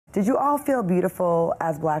Did you all feel beautiful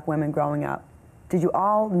as black women growing up? Did you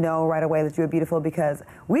all know right away that you were beautiful? Because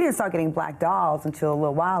we didn't start getting black dolls until a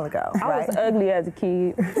little while ago. I was ugly as a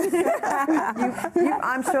kid.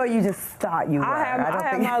 I'm sure you just thought you were. I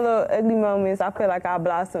had my little ugly moments. I feel like I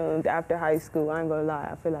blossomed after high school. I ain't gonna lie.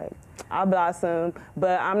 I feel like I blossomed,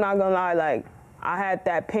 but I'm not gonna lie. Like, I had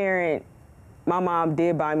that parent. My mom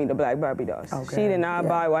did buy me the black Barbie dolls. Okay. She did not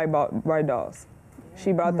buy white dolls.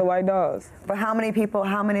 She brought the white dolls. But how many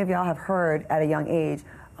of y'all have heard at a young age,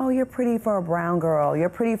 oh, you're pretty for a brown girl, you're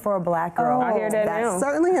pretty for a black girl? I hear that now.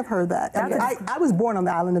 Certainly have heard that. I was born on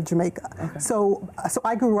the island of Jamaica. Okay. So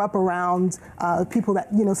I grew up around people that,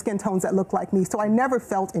 skin tones that look like me. So I never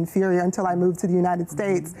felt inferior until I moved to the United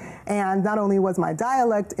States. And not only was my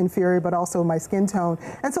dialect inferior, but also my skin tone.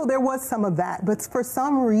 And so there was some of that. But for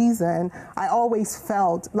some reason, I always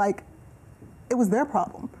felt like it was their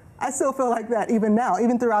problem. I still feel like that even now,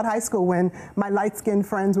 even throughout high school when my light-skinned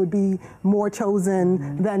friends would be more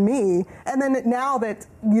chosen than me. And then now that,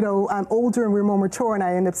 I'm older and we're more mature and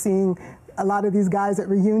I end up seeing a lot of these guys at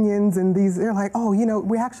reunions and they're like, oh, you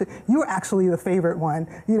were actually the favorite one,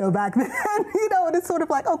 back then, and it's sort of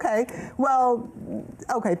like, okay,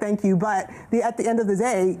 thank you. But at the end of the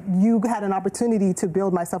day, you had an opportunity to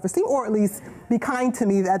build my self-esteem or at least be kind to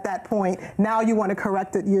me at that point. Now you want to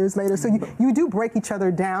correct it years later. So you do break each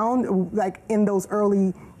other down, like in those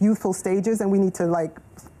early youthful stages, and we need to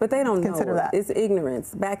but they don't consider know that. It's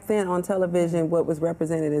ignorance. Back then on television, what was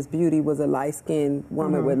represented as beauty was a light-skinned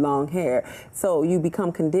woman with long hair. So you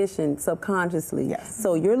become conditioned subconsciously. Yes.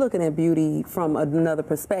 So you're looking at beauty from another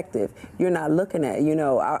perspective. You're not looking at,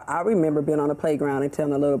 I remember being on the playground and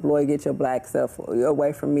telling a little boy, get your black self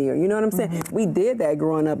away from me, or you know what I'm saying? We did that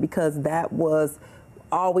growing up because that was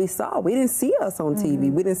all we saw. We didn't see us on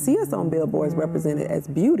TV. We didn't see us on billboards represented as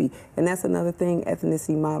beauty. And that's another thing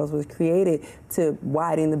ethnicity models was created to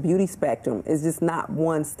widen the beauty spectrum. It's just not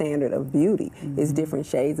one standard of beauty. It's different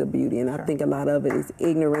shades of beauty. And I think a lot of it is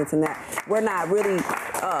ignorance and that we're not really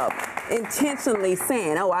intentionally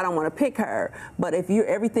saying, oh, I don't want to pick her. But if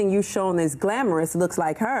everything you've shown is glamorous looks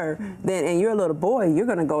like her, then and you're a little boy, you're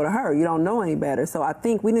going to go to her. You don't know any better. So I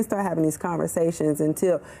think we didn't start having these conversations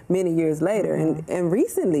until many years later. And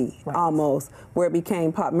recently, almost, where it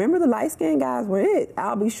became pop. Remember the light-skinned guys were it.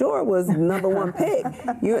 I'll be sure was #1 pick.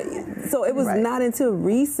 So it was not until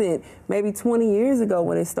recent, maybe 20 years ago,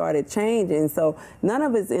 when it started changing. So none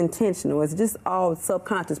of it's intentional. It's just all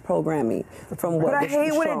subconscious programming from what. But I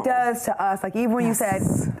hate what it does to us. Like even when you said,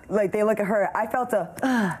 like they look at her, I felt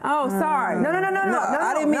oh, sorry. No.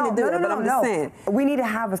 I didn't mean to do it, but I'm just saying. We need to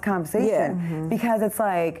have this conversation because it's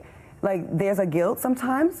like there's a guilt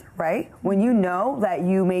sometimes, right? When you know that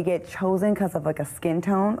you may get chosen because of like a skin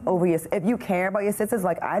tone over if you care about your sisters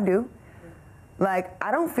like I do. Like, I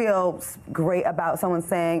don't feel great about someone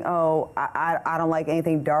saying, oh, I don't like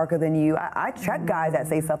anything darker than you. I check guys that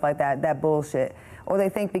say stuff like that bullshit. Or they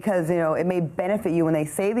think because, it may benefit you when they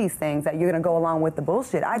say these things that you're going to go along with the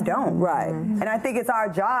bullshit. I don't. Right. And I think it's our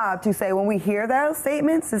job to say, when we hear those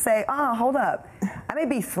statements, to say, oh, hold up. I may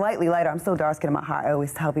be slightly lighter. I'm still dark skinned in my heart. I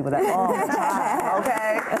always tell people that all the time,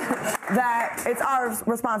 okay? That it's our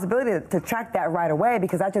responsibility to check that right away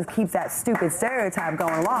because that just keeps that stupid stereotype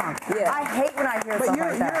going along. Yeah. I hate when I hear stuff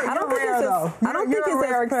like that. I don't think it's a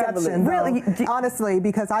rare exception, really, honestly,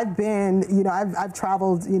 because I've been, I've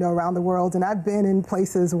traveled, around the world, and I've been in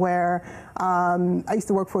places where I used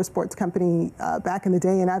to work for a sports company back in the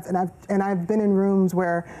day, and I've been in rooms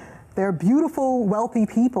where they're beautiful, wealthy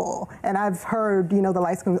people, and I've heard, the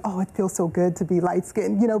light skin, oh, it feels so good to be light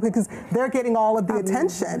skinned, because they're getting all of the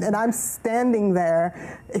attention, and I'm standing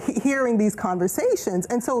there hearing these conversations,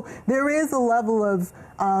 and so there is a level of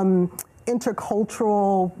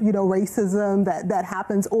intercultural, racism that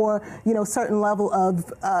happens, or, certain level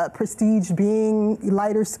of prestige being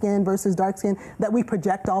lighter skin versus dark skin that we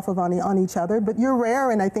project off of on each other. But you're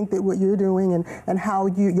rare, and I think that what you're doing and how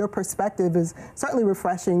your perspective is certainly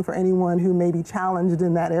refreshing for anyone who may be challenged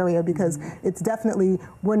in that area, because it's definitely,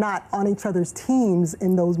 we're not on each other's teams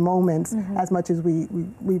in those moments as much as we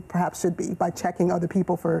perhaps should be, by checking other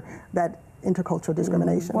people for that intercultural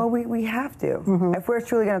discrimination. Well, we have to. If we're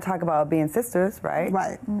truly going to talk about being sisters, right?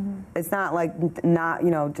 Right. It's not like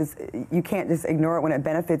just, you can't just ignore it when it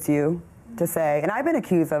benefits you to say, and I've been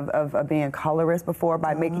accused of being a colorist before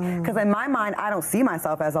by making, because in my mind, I don't see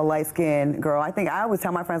myself as a light-skinned girl. I always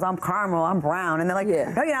tell my friends, I'm caramel, I'm brown, and they're like,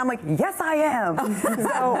 no, I'm like, yes, I am.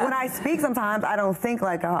 So when I speak sometimes, I don't think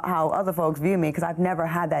like how other folks view me, because I've never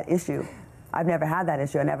had that issue. I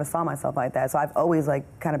never saw myself like that. So I've always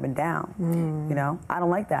kind of been down, I don't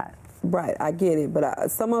like that. Right, I get it, but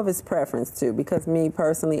some of it's preference too, because me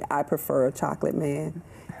personally, I prefer a chocolate man.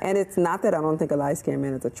 And it's not that I don't think a light-skinned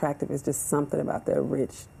man is attractive. It's just something about their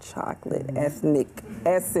rich chocolate ethnic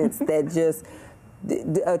essence that just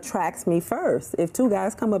attracts me first. If two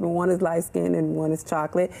guys come up and one is light-skinned and one is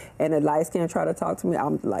chocolate, and a light-skinned try to talk to me,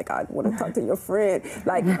 I'm like, I want to talk to your friend.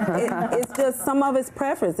 Like, it's just some of it's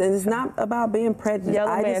preference, and it's not about being prejudiced.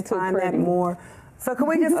 I just find that more. So can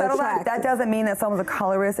we just settle that? That doesn't mean that someone's a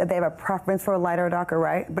colorist if they have a preference for a lighter or darker,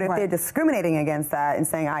 right? But if they're discriminating against that and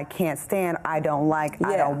saying, I can't stand, I don't like,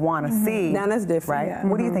 I don't want to see. Now that's different. Right? Yeah.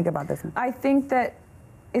 What do you think about this? I think that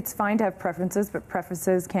it's fine to have preferences, but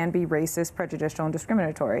preferences can be racist, prejudicial, and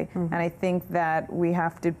discriminatory. And I think that we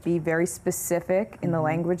have to be very specific in the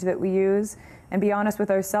language that we use and be honest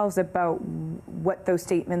with ourselves about what those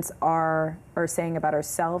statements are saying about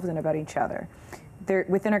ourselves and about each other.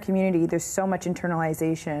 Within our community, there's so much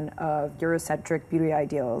internalization of Eurocentric beauty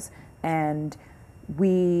ideals, and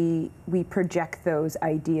we project those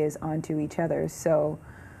ideas onto each other. So,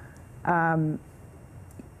 I'm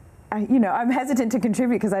hesitant to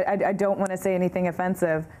contribute because I don't want to say anything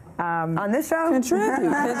offensive. On this show?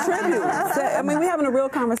 Contribute. I mean, we're having a real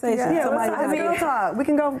conversation. Real talk. We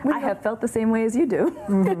can go. I have felt the same way as you do.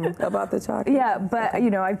 About the chocolate. Yeah, but,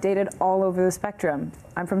 I've dated all over the spectrum.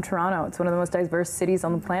 I'm from Toronto. It's one of the most diverse cities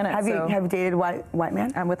on the planet. Have you dated white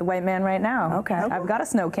man? I'm with a white man right now. Okay. I've got a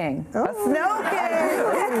snow king. Oh. A snow king!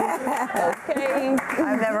 Okay.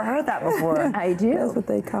 I've never heard that before. I do. That's what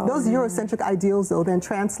they call those Eurocentric ideals, though, then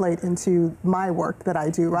translate into my work that I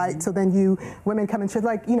do, right? So then women come and she's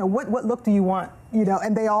like, what look do you want?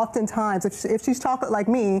 And they oftentimes, if she's chocolate like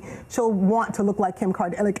me, she'll want to look like Kim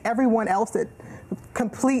Kardashian, like everyone else at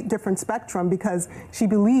complete different spectrum, because she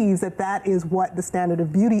believes that is what the standard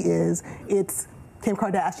of beauty is. It's Kim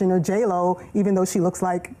Kardashian or J-Lo, even though she looks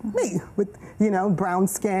like me with, brown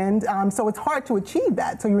skinned. So it's hard to achieve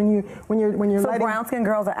that. So when you're so brown skinned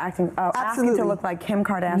girls are asking to look like Kim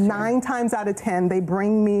Kardashian. 9 times out of 10, they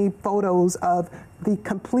bring me photos of the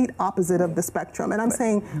complete opposite of the spectrum. And I'm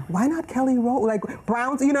saying, why not Kelly Rowland? Like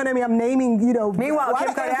browns, you know what I mean? I'm naming, Meanwhile, Kim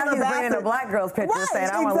Kardashian is bringing a black girl's picture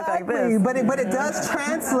saying, I want to look like this. But it does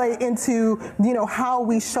translate into, how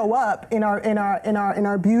we show up in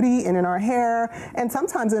our beauty and in our hair, and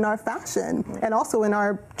sometimes in our fashion, and also in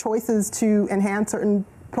our choices to enhance certain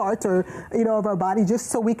parts or of our body,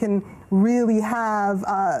 just so we can really have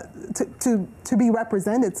to be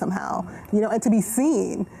represented somehow, and to be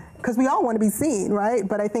seen. Because we all want to be seen, right?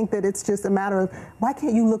 But I think that it's just a matter of, why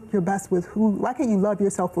can't you look your best why can't you love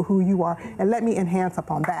yourself for who you are, and let me enhance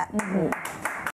upon that.